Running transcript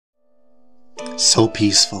So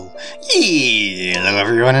peaceful. Hello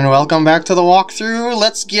everyone and welcome back to the walkthrough.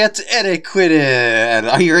 Let's get etiquette.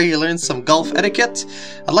 Are you ready to learn some golf etiquette?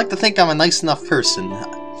 I'd like to think I'm a nice enough person.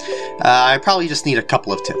 I probably just need a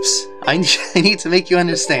couple of tips. I need to make you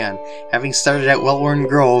understand. Having started at Wellworn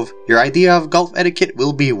Grove, your idea of golf etiquette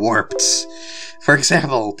will be warped. For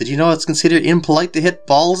example, did you know it's considered impolite to hit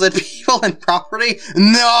balls at people and property?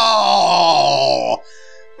 No!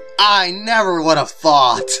 I never would have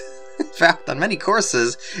thought. In fact, on many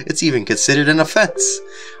courses, it's even considered an offense.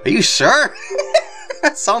 Are you sure?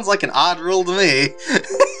 That sounds like an odd rule to me.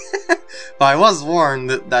 Well, I was warned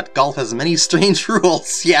that golf has many strange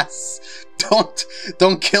rules. Yes, don't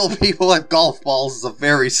kill people with golf balls is a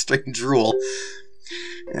very strange rule.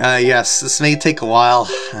 Yes, this may take a while,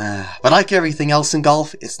 but like everything else in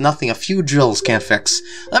golf, it's nothing a few drills can't fix.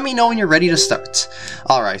 Let me know when you're ready to start.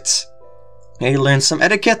 Alright. Ready to learn some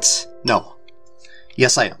etiquette? No.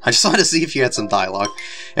 Yes, I am. I just wanted to see if you had some dialogue.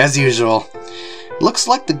 As usual. Looks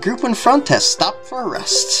like the group in front has stopped for a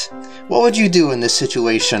rest. What would you do in this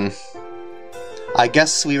situation? I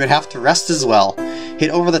guess we would have to rest as well. Hit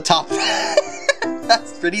over the top.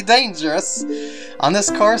 That's pretty dangerous. On this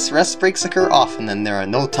course, rest breaks occur often and there are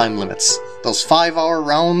no time limits. Those 5-hour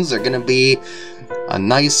rounds are gonna be a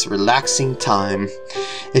nice, relaxing time.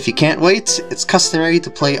 If you can't wait, it's customary to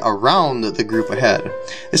play around the group ahead.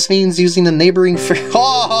 This means using the neighboring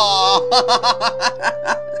Oh!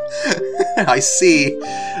 I see.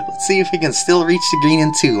 Let's see if we can still reach the green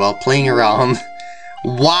in 2 while playing around.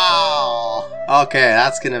 Wow! Okay,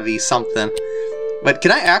 that's gonna be something. But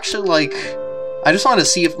can I actually, like... I just wanted to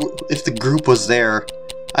see if the group was there.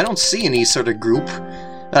 I don't see any sort of group.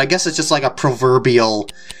 But I guess it's just like a proverbial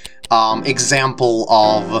example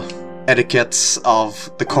of etiquettes of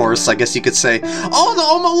the course, I guess you could say. Oh,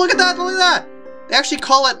 no, look at that, look at that! They actually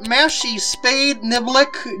call it mashy, spade,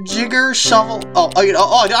 niblick, jigger, shovel. Oh,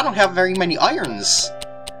 I don't have very many irons.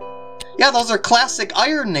 Yeah, those are classic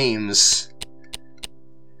iron names.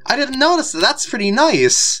 I didn't notice that. That's pretty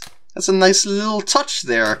nice. That's a nice little touch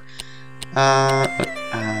there. I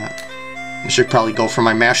should probably go for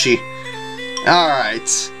my mashy.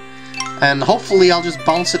 Alright. And hopefully I'll just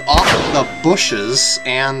bounce it off of the bushes,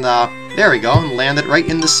 and there we go, and land it right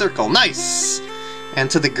in the circle. Nice! And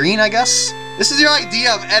to the green, I guess? This is your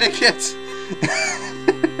idea of etiquette!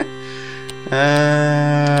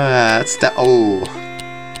 That's that. Oh.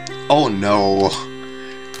 Oh no.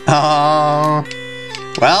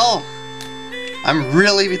 Well, I'm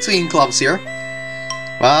really between clubs here.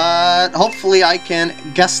 But hopefully I can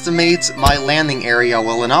guesstimate my landing area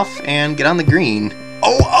well enough and get on the green.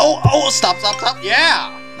 Oh, stop,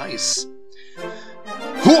 yeah! Nice.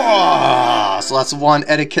 So that's one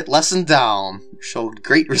etiquette lesson down. You showed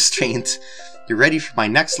great restraint. You're ready for my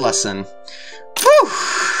next lesson. Whew!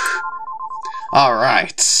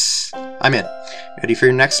 Alright. I'm in. Ready for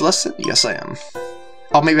your next lesson? Yes, I am.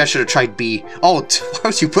 Oh, maybe I should have tried B. Oh, why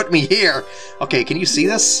would you put me here? Okay, can you see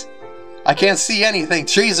this? I can't see anything.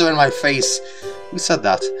 Trees are in my face. Who said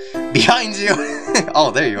that? Behind you!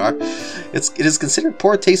 Oh, there you are. It is considered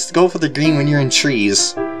poor taste to go for the green when you're in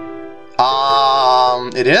trees.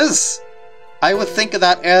 It is? I would think of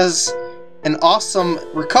that as an awesome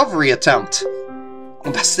recovery attempt.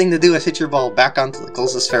 The best thing to do is hit your ball back onto the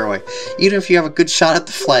closest fairway, even if you have a good shot at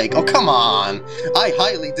the flag. Oh, come on! I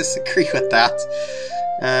highly disagree with that.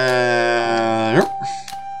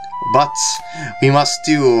 But we must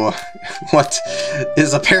do what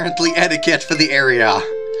is apparently etiquette for the area.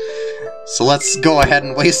 So let's go ahead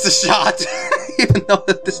and waste a shot. Even though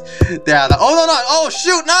this... Yeah, oh, no! Oh,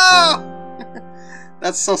 shoot, no!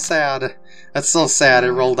 That's so sad. That's so sad,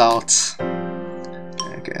 it rolled out.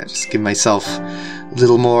 Okay, I'll just give myself a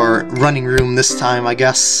little more running room this time, I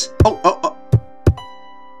guess. Oh.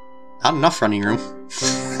 Not enough running room.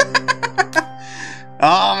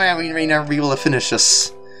 Oh, man, we may never be able to finish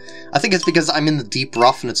this. I think it's because I'm in the deep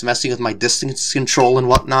rough and it's messing with my distance control and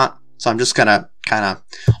whatnot. So I'm just gonna kind of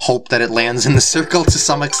hope that it lands in the circle to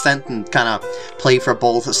some extent and kind of play for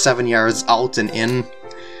both 7 yards out and in.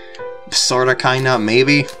 Sorta, kinda,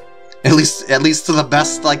 maybe. At least to the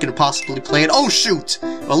best I can possibly play it. Oh shoot!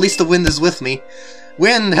 Well, at least the wind is with me.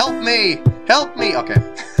 Wind, help me! Help me! Okay.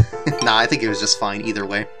 Nah, I think it was just fine either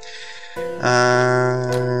way.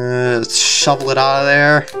 Let's shovel it out of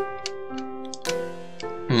there.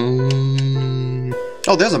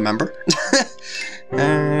 Oh, there's a member.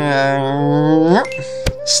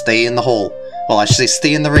 Stay in the hole. Well, I should say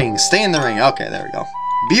stay in the ring. Stay in the ring. Okay, there we go.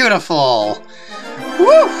 Beautiful!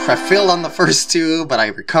 Woo! I failed on the first 2, but I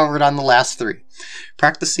recovered on the last 3.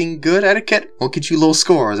 Practicing good etiquette won't get you low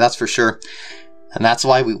scores, that's for sure. And that's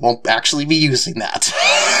why we won't actually be using that.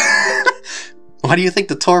 Why do you think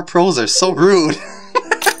the Tour Pros are so rude?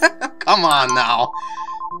 Come on now.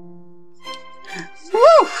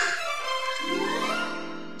 Woo!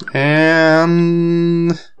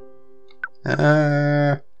 And... you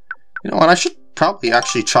know what, I should probably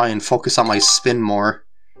actually try and focus on my spin more.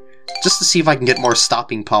 Just to see if I can get more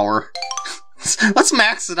stopping power. Let's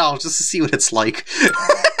max it out just to see what it's like.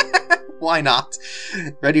 Why not?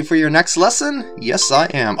 Ready for your next lesson? Yes, I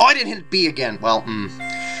am. Oh, I didn't hit B again. Well,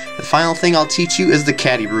 The final thing I'll teach you is the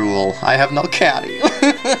caddy rule. I have no caddy.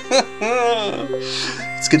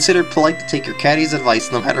 It's considered polite to take your caddy's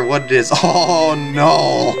advice no matter what it is. Oh,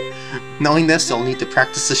 no! Knowing this, you'll need to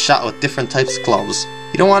practice the shot with different types of clubs.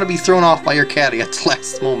 You don't want to be thrown off by your caddy at the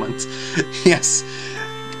last moment. Yes,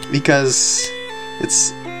 because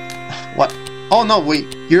it's... What? Oh no,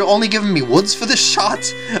 wait, you're only giving me woods for this shot?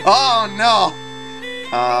 Oh no!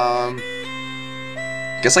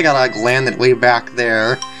 Guess I gotta like, land it way back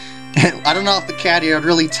there. I don't know if the caddy would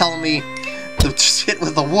really tell me to hit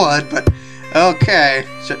with the wood, but okay.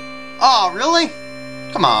 Oh, really?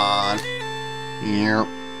 Come on. Yep.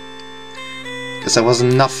 Guess that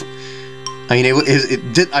wasn't enough. I mean,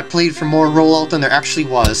 it did. I played for more rollout than there actually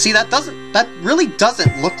was. See, that really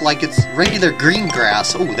doesn't look like it's regular green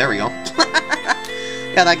grass. Oh, there we go.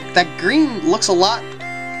 Yeah, that green looks a lot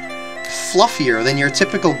fluffier than your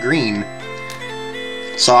typical green.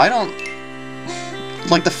 So I don't...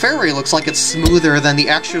 Like, the fairway looks like it's smoother than the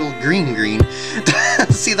actual green.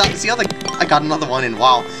 See how I got another one in,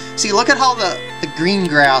 wow. See, look at how the green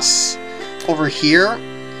grass over here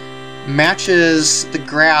matches the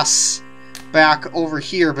grass back over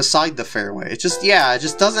here beside the fairway. It just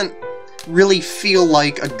doesn't really feel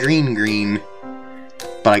like a green.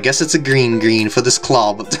 But I guess it's a green for this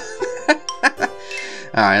club.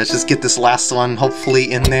 Alright, let's just get this last one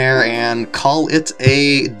hopefully in there and call it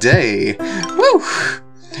a day. Woo!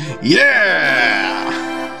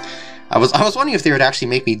 Yeah! I was wondering if they would actually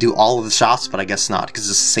make me do all of the shots, but I guess not, because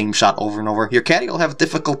it's the same shot over and over. Your caddy will have a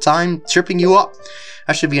difficult time tripping you up.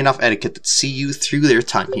 That should be enough etiquette to see you through their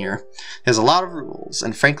time here. There's a lot of rules,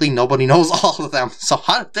 and frankly, nobody knows all of them. So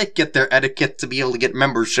how did they get their etiquette to be able to get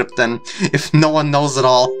membership then, if no one knows it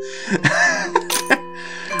all?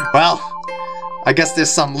 Well, I guess there's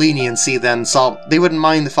some leniency then, so they wouldn't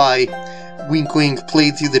mind if I, wink wink,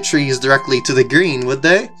 played through the trees directly to the green, would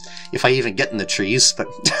they? If I even get in the trees, but...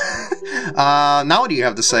 now what do you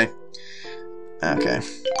have to say? Okay.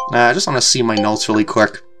 I just want to see my notes really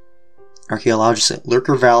quick. Archaeologist at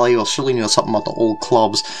Lurker Valley will surely know something about the old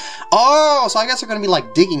clubs. Oh, so I guess they're going to be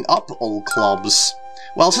like digging up old clubs.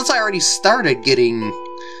 Well, since I already started getting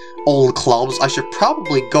old clubs, I should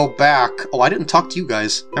probably go back. Oh, I didn't talk to you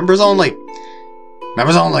guys. Members only.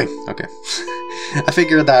 Members only. Okay. I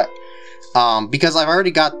figured that because I've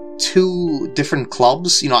already got 2 different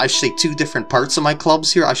clubs, you know, I should say 2 different parts of my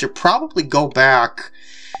clubs here, I should probably go back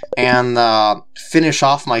and finish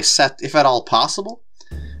off my set, if at all possible.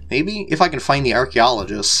 Maybe, if I can find the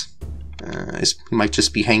archaeologist. He might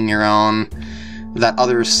just be hanging around that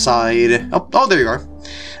other side. Oh, there you are.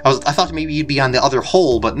 I thought maybe you'd be on the other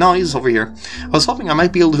hole, but no, he's over here. I was hoping I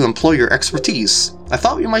might be able to employ your expertise. I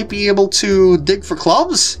thought you might be able to dig for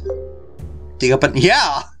clubs? Dig up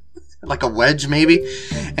yeah! Like a wedge, maybe?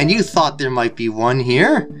 And you thought there might be one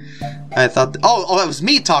here? I thought... Oh, that was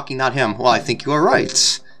me talking, not him. Well, I think you are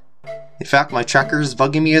right. In fact, my tracker is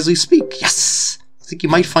bugging me as we speak. Yes! I think you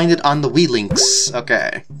might find it on the Wii links.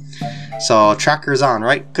 Okay. So, tracker's on,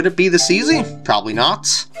 right? Could it be this easy? Probably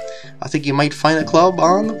not. I think you might find a club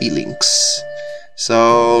on the Wii links.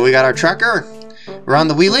 So, we got our tracker. We're on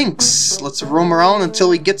the Wii links. Let's roam around until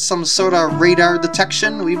we get some sort of radar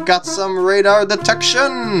detection. We've got some radar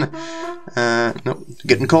detection. Nope.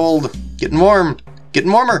 Getting cold. Getting warm.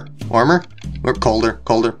 Getting warmer. Warmer. Or colder.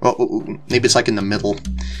 Colder. Oh, maybe it's like in the middle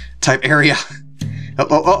type area.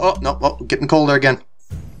 Oh, no, getting colder again.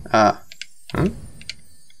 Huh?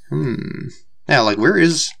 Yeah, like, where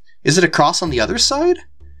is it across on the other side?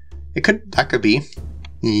 That could be.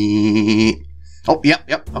 Oh,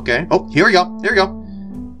 yep, okay. Oh, here we go.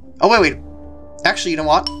 Oh, wait. Actually, you know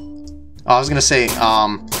what? Oh, I was gonna say,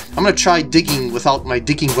 I'm gonna try digging without my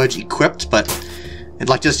digging wedge equipped, but,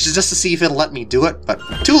 like, just to see if it'll let me do it, but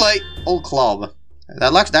too late! Old club.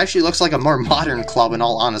 That actually looks like a more modern club, in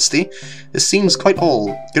all honesty. This seems quite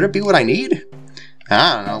old. Could it be what I need?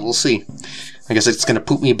 I don't know, we'll see. I guess it's gonna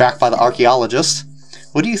poop me back by the archaeologist.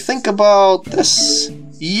 What do you think about this?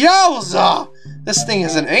 Yowza! This thing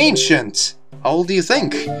is an ancient! How old do you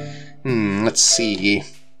think? Let's see.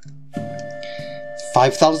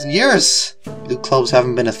 5,000 years! Blue clubs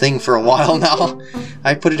haven't been a thing for a while now.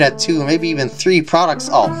 I put it at 2, maybe even 3 products.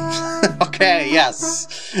 Oh, okay,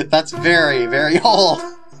 yes. That's very, very old.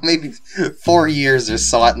 Maybe 4 years or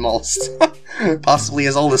so at most. Possibly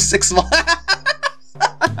as old as 6 months.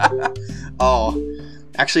 Oh.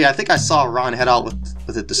 Actually, I think I saw Ron head out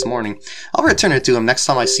with it this morning. I'll return it to him next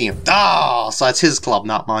time I see him. Oh, so that's his club,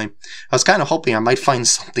 not mine. I was kind of hoping I might find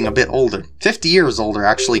something a bit older. 50 years older,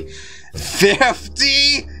 actually.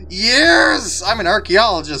 50 years! I'm an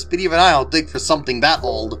archaeologist, but even I don't dig for something that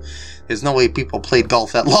old. There's no way people played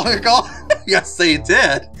golf that long ago. Yes, they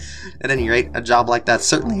did. At any rate, a job like that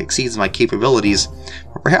certainly exceeds my capabilities.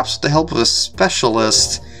 But perhaps with the help of a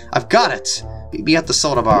specialist... I've got it! Be at the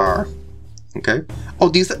soda bar. Okay. Oh,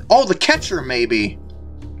 the catcher, maybe.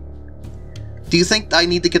 Do you think I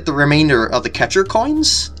need to get the remainder of the catcher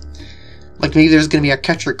coins? Like, maybe there's gonna be a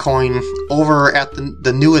catcher coin over at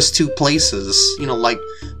the newest 2 places. You know, like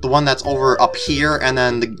the one that's over up here and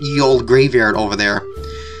then the ye old graveyard over there.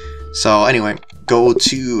 So, anyway, go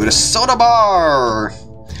to the soda bar!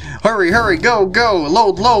 Hurry, hurry, go, go!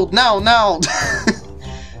 Load, load, now, now!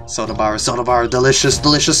 Soda bar, delicious,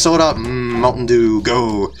 delicious soda! Mountain Dew,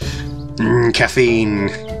 go! Caffeine.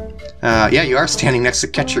 Yeah, you are standing next to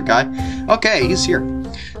catcher guy. Okay, he's here.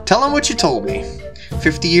 Tell him what you told me.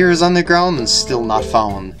 50 years on the ground and still not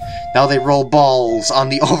found. Now they roll balls on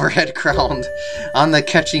the overhead ground. On the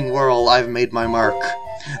catching whirl, I've made my mark.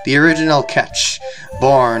 The original catch,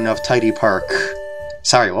 born of Tidy Park.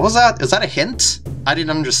 Sorry, what was that? Is that a hint? I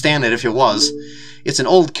didn't understand it if it was. It's an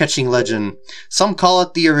old catching legend. Some call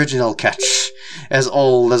it the original catch. As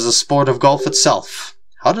old as the sport of golf itself.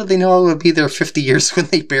 How did they know it would be there 50 years when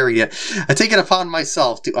they buried it? I take it upon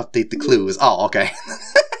myself to update the clues. Oh, okay.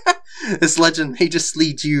 This legend may just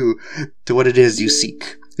lead you to what it is you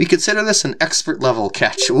seek. We consider this an expert-level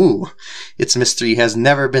catch. Ooh. Its mystery has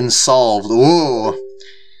never been solved. Ooh.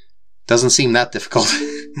 Doesn't seem that difficult.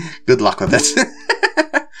 Good luck with it.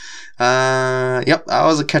 Yep, I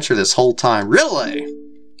was a catcher this whole time. Really?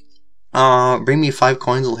 Bring me 5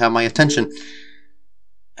 coins, will have my attention.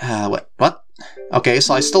 What? Okay,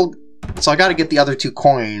 so I gotta get the other 2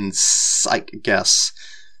 coins, I guess.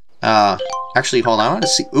 Actually, hold on, I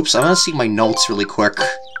wanna see my notes really quick.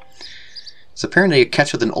 So apparently a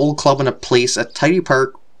catch with an old club in a place at Tidy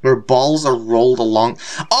Park where balls are rolled along.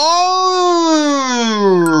 Oh!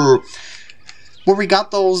 Where we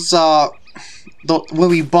got those, when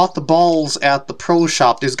we bought the balls at the pro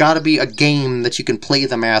shop, there's gotta be a game that you can play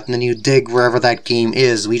them at, and then you dig wherever that game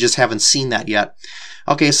is. We just haven't seen that yet.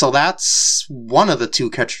 Okay, so that's one of the 2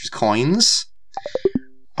 catcher's coins,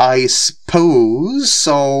 I suppose.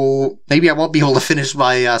 So maybe I won't be able to finish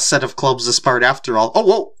my set of clubs this part after all. Oh,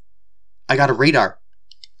 whoa! I got a radar.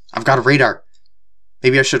 I've got a radar.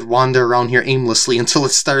 Maybe I should wander around here aimlessly until it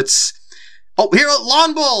starts. Oh, here are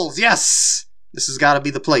lawn bowls! Yes! This has got to be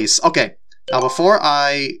the place. Okay, now before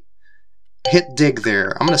I hit dig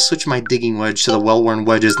there, I'm going to switch my digging wedge to the well-worn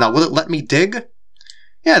wedges. Now, will it let me dig?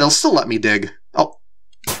 Yeah, it'll still let me dig. Oh.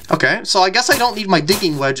 Okay, so I guess I don't need my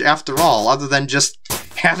digging wedge after all, other than just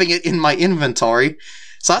having it in my inventory.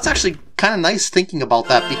 So that's actually kind of nice thinking about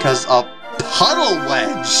that, because a puddle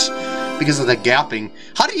wedge, because of the gapping.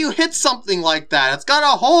 How do you hit something like that? It's got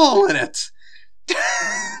a hole in it!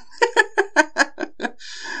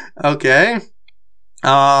 Okay.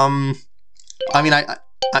 I mean,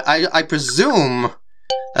 I presume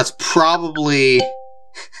that's probably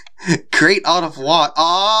great out of water.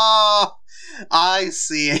 Oh! I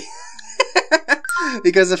see.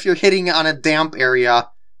 Because if you're hitting on a damp area,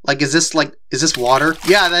 like, is this water?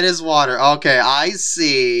 Yeah, that is water. Okay, I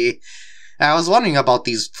see. I was wondering about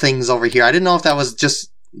these things over here. I didn't know if that was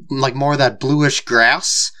just, like, more of that bluish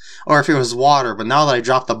grass, or if it was water, but now that I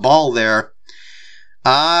dropped the ball there,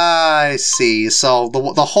 I see. So,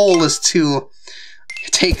 the hole is to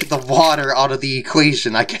take the water out of the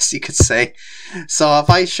equation, I guess you could say. So if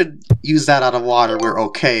I should use that out of water, we're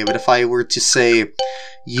okay. But if I were to, say,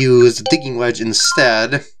 use the digging wedge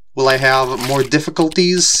instead, will I have more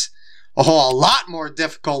difficulties? Oh, a lot more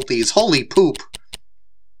difficulties! Holy poop!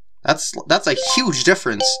 That's a huge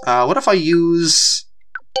difference. What if I use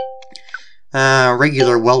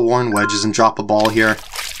regular well-worn wedges and drop a ball here?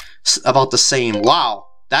 About the same. Wow!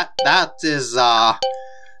 That is,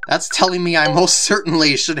 that's telling me I most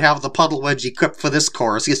certainly should have the puddle wedge equipped for this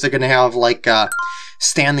course. Yes, they're gonna have, like,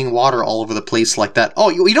 standing water all over the place like that. Oh,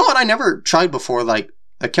 you know what I never tried before, like,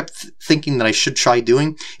 I kept thinking that I should try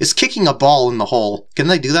doing? Is kicking a ball in the hole. Can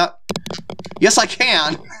I do that? Yes, I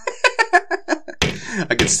can!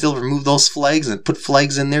 I can still remove those flags and put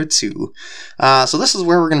flags in there, too. So this is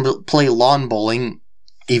where we're gonna play lawn bowling.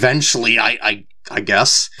 Eventually, I I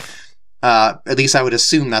guess. At least I would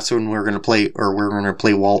assume that's when we're going to play, or we're going to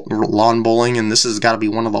play lawn bowling, and this has got to be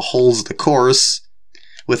one of the holes of the course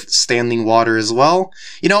with standing water as well.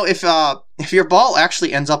 You know, if your ball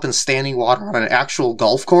actually ends up in standing water on an actual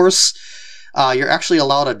golf course, you're actually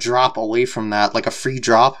allowed to drop away from that, like a free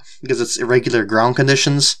drop, because it's irregular ground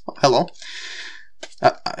conditions. Oh, hello.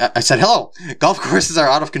 I said hello. Golf courses are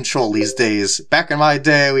out of control these days. Back in my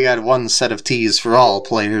day, we had one set of tees for all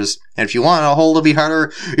players. And if you want a hole to be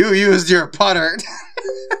harder, you used your putter.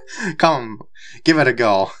 Come, give it a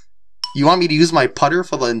go. You want me to use my putter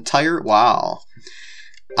for the entire... Wow.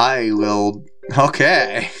 I will...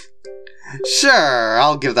 Okay. Sure,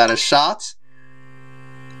 I'll give that a shot.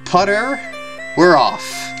 Putter, we're off.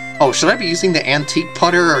 Oh, should I be using the antique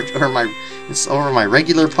putter or my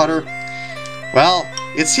regular putter? Well,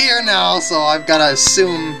 it's here now, so I've got to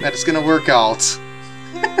assume that it's going to work out.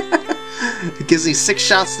 It gives me 6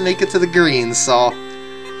 shots to make it to the green, so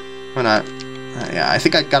I'm gonna... yeah, I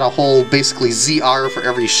think I got a whole, basically, ZR for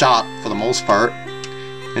every shot, for the most part.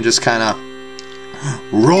 And just kind of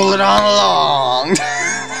roll it on along!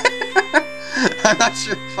 I'm not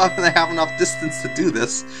sure if I'm going to have enough distance to do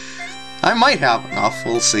this. I might have enough,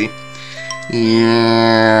 we'll see.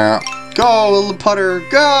 Yeah... Go, little putter,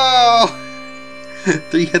 go!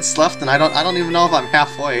 3 hits left, and I don't even know if I'm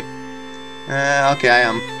halfway. Okay, I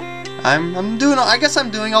am. I'm doing. I guess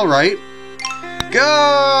I'm doing all right. Go!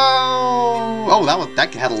 Oh,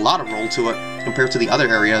 that had a lot of roll to it compared to the other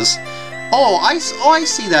areas. Oh, I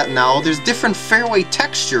see that now. There's different fairway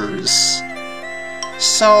textures,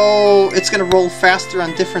 so it's gonna roll faster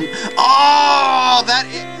on different. Oh, that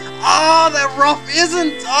rough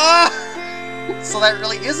isn't. So that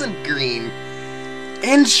really isn't green.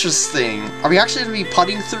 Interesting. Are we actually going to be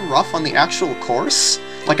putting through rough on the actual course?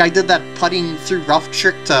 Like I did that putting through rough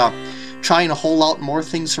trick to try and hole out more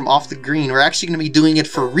things from off the green. We're actually going to be doing it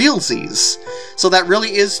for realsies. So that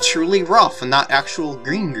really is truly rough and not actual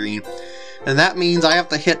green. And that means I have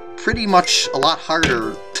to hit pretty much a lot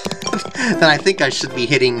harder than I think I should be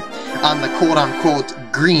hitting on the quote-unquote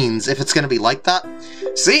greens if it's going to be like that.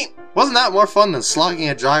 See? Wasn't that more fun than slogging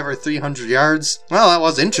a driver 300 yards? Well, that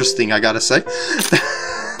was interesting, I gotta say.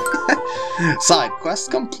 Side quest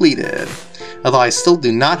completed. Although I still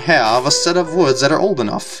do not have a set of woods that are old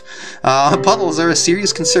enough. Puddles are a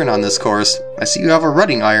serious concern on this course. I see you have a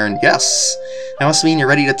rutting iron. Yes. That must mean you're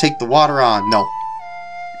ready to take the water on. No.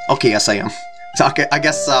 Okay, yes I am. Okay, I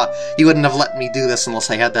guess you wouldn't have let me do this unless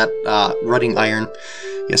I had that rutting iron.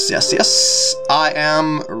 Yes. I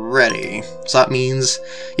am ready. So that means...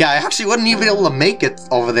 Yeah, I actually wouldn't even be able to make it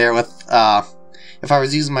over there with... if I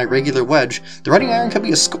was using my regular wedge. The rutting iron could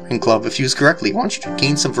be a scoring club if used correctly. Why don't you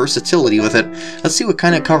gain some versatility with it? Let's see what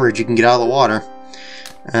kind of coverage you can get out of the water.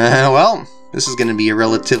 Well, this is going to be a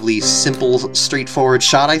relatively simple, straightforward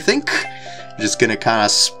shot, I think. Just gonna kind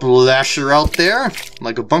of splash her out there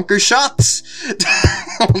like a bunker shot.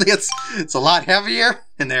 Only it's a lot heavier.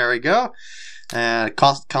 And there we go.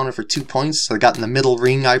 Counted for 2 points. So I got in the middle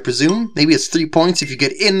ring, I presume. Maybe it's 3 points if you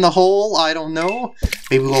get in the hole. I don't know.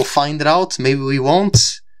 Maybe we'll find it out. Maybe we won't.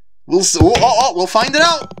 We'll find it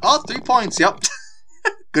out. Oh, 3 points. Yep.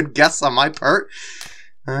 Good guess on my part.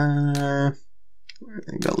 Go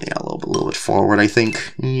a little bit forward, I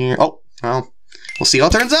think. Yeah. Oh, well, we'll see how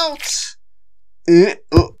it turns out.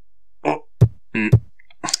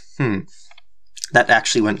 That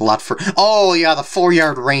actually went a lot for... Oh, yeah, the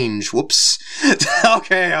 4-yard range. Whoops.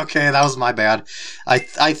 Okay, that was my bad. I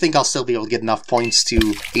think I'll still be able to get enough points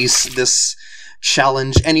to ace this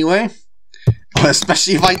challenge anyway.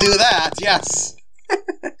 Especially if I do that, yes.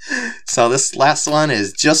 So this last one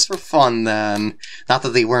is just for fun, then. Not that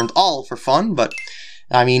they weren't all for fun, but...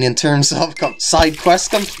 I mean, in terms of side quest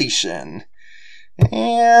completion.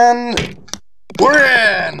 And... we're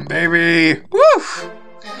in, baby! Woo!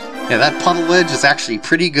 Yeah, that puddle wedge is actually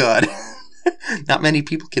pretty good. Not many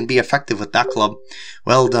people can be effective with that club.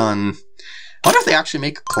 Well done. I wonder if they actually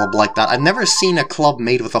make a club like that. I've never seen a club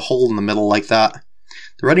made with a hole in the middle like that.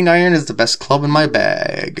 The rutting iron is the best club in my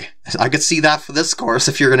bag. I could see that for this course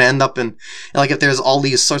if you're going to end up in... Like, if there's all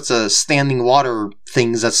these sorts of standing water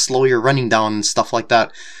things that slow your running down and stuff like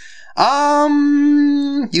that.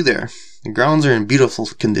 You there. The grounds are in beautiful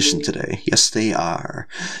condition today. Yes, they are.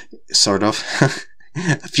 Sort of.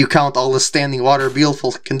 If you count all the standing water,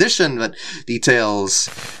 beautiful condition, but details.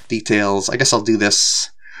 I guess I'll do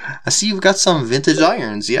this. I see you've got some vintage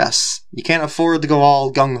irons, yes. You can't afford to go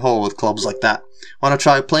all gung-ho with clubs like that. Want to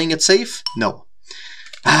try playing it safe? No.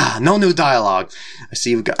 No new dialogue. I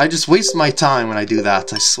see you've got... I just waste my time when I do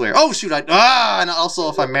that, I swear. Oh, shoot, and also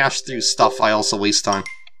if I mash through stuff, I also waste time.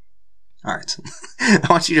 Alright. I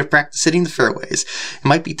want you to practice hitting the fairways. It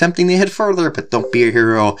might be tempting to hit further, but don't be a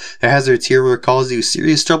hero. The hazards here will cause you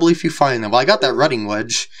serious trouble if you find them. Well, I got that rutting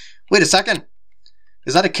wedge. Wait a second.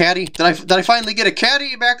 Is that a caddy? Did I finally get a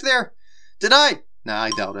caddy back there? Did I? Nah,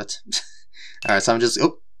 I doubt it. Alright, so I'm just...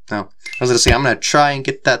 Oh, no. I was going to say, I'm going to try and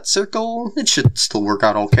get that circle. It should still work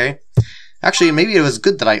out okay. Actually, maybe it was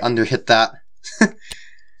good that I underhit that.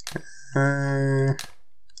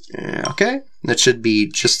 Okay, that should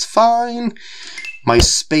be just fine. My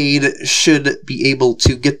spade should be able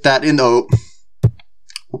to get that in. Oh,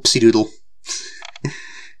 whoopsie doodle.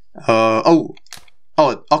 Oh,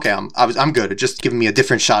 okay. I'm good. It just giving me a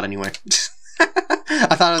different shot anyway.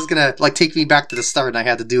 I thought it was gonna like take me back to the start, and I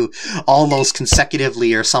had to do all those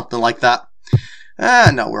consecutively or something like that.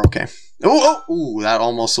 No, we're okay. Oh, that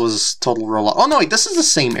almost was total rollout. Oh no, wait, this is the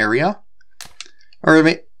same area, or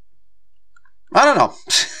I don't know.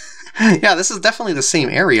 Yeah, this is definitely the same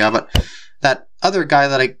area, but that other guy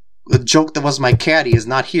that the joke that was my caddy is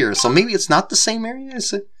not here, so maybe it's not the same area?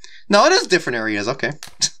 Is it? No, it is different areas, okay.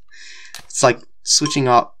 It's like switching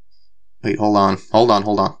up. Wait, hold on.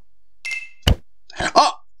 Oh!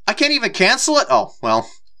 I can't even cancel it? Oh, well.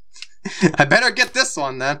 I better get this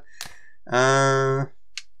one then. Go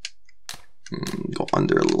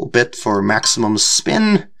under a little bit for maximum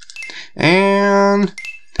spin. And...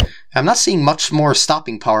 I'm not seeing much more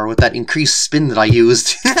stopping power with that increased spin that I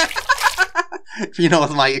used. You know,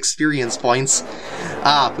 with my experience points.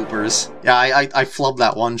 Ah, poopers. Yeah, I flubbed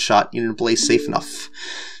that one shot. You didn't play safe enough.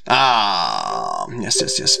 Ah,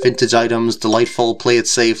 yes. Vintage items, delightful, play it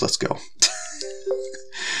safe, let's go.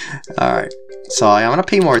 Alright, so I'm going to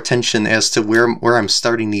pay more attention as to where I'm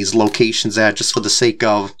starting these locations at, just for the sake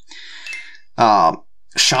of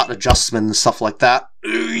shot adjustment and stuff like that.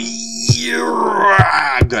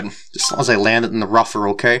 Good. Just as long as I land it in the rough, are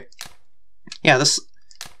okay. Yeah,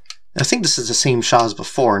 I think this is the same shot as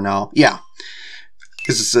before now. Yeah.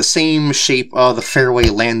 This is the same shape of the fairway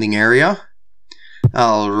landing area.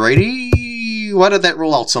 Alrighty. Why did that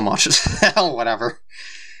roll out so much? Whatever.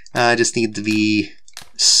 I just need to be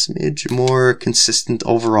a smidge more consistent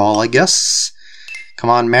overall, I guess. Come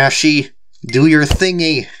on, Mashy. Do your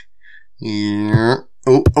thingy. Yeah.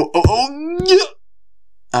 Oh.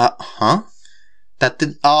 Huh? That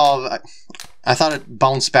did... Oh, I thought it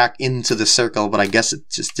bounced back into the circle, but I guess it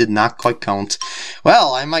just did not quite count.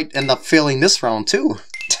 Well, I might end up failing this round, too.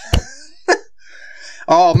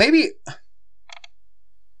 Oh, maybe...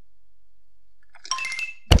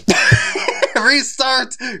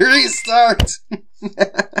 Restart! I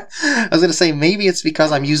was gonna say, maybe it's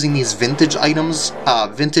because I'm using these vintage items,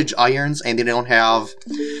 vintage irons, and they don't have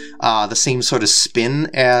the same sort of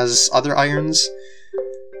spin as other irons.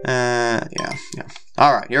 Yeah.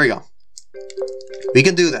 Alright, here we go. We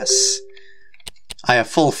can do this. I have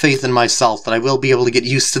full faith in myself that I will be able to get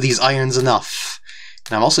used to these irons enough.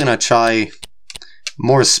 And I'm also gonna try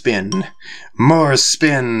more spin. More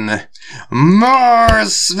spin! More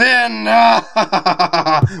spin!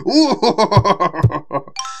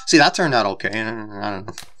 See, that turned out okay. I don't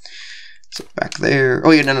know. So back there.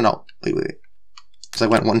 Oh, yeah, no. Wait. So I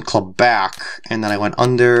went one club back, and then I went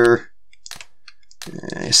under.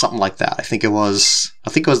 Something like that. I think it was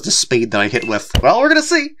the spade that I hit with. Well, we're gonna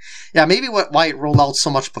see. Yeah, maybe why it rolled out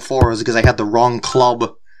so much before was because I had the wrong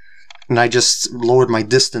club, and I just lowered my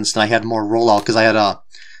distance, and I had more rollout because I had a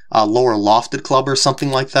lower lofted club or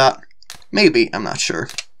something like that. Maybe, I'm not sure.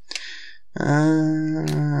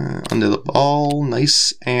 Under the ball,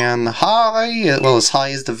 nice and high. Well, as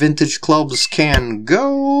high as the vintage clubs can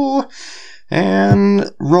go.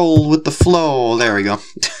 And roll with the flow. There we go.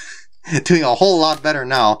 Doing a whole lot better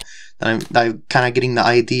now. I'm kind of getting the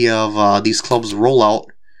idea of these clubs roll out.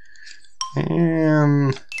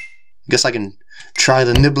 And I guess I can try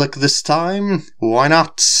the niblick this time. Why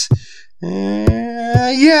not?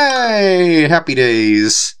 Yay! Happy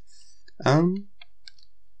days.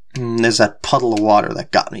 There's that puddle of water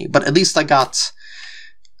that got me. But at least I got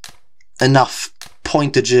enough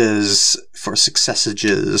pointages for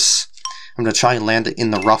successages. I'm going to try and land it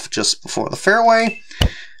in the rough just before the fairway.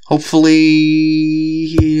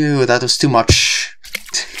 Hopefully... that was too much.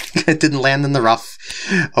 It didn't land in the rough.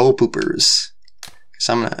 Oh, poopers.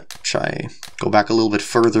 So I'm going to try go back a little bit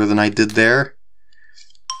further than I did there.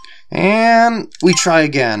 And we try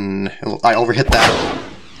again. I overhit that.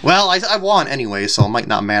 Well, I won anyway, so it might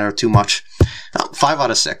not matter too much. Oh, 5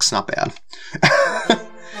 out of 6, not bad.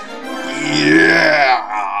 Yeah!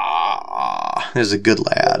 There's a good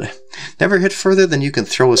lad. Never hit further than you can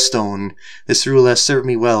throw a stone. This rule has served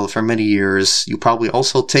me well for many years. You probably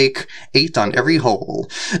also take 8 on every hole.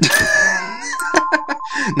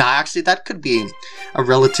 Nah, actually, that could be a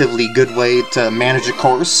relatively good way to manage a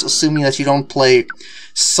course, assuming that you don't play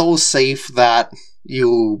so safe that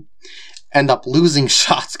you end up losing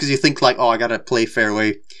shots because you think like, oh, I gotta play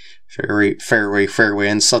fairway, fairway, fairway, fairway,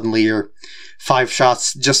 and suddenly you're 5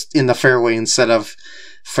 shots just in the fairway instead of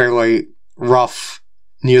fairway, rough,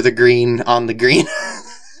 near the green, on the green,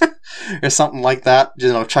 or something like that.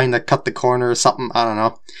 You know, trying to cut the corner or something. I don't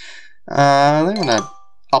know. I'm gonna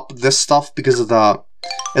up this stuff because of the,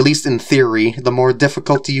 at least in theory, the more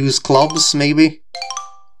difficult to use clubs, maybe.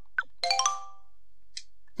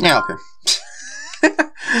 Yeah, okay.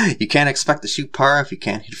 You can't expect to shoot par if you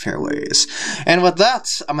can't hit fairways. And with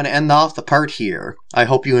that, I'm going to end off the part here. I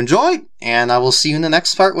hope you enjoyed, and I will see you in the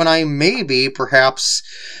next part when I maybe, perhaps,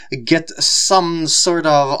 get some sort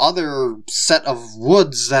of other set of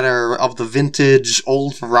woods that are of the vintage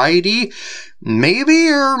old variety. Maybe,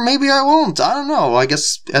 or maybe I won't. I don't know. I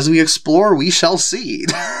guess as we explore, we shall see.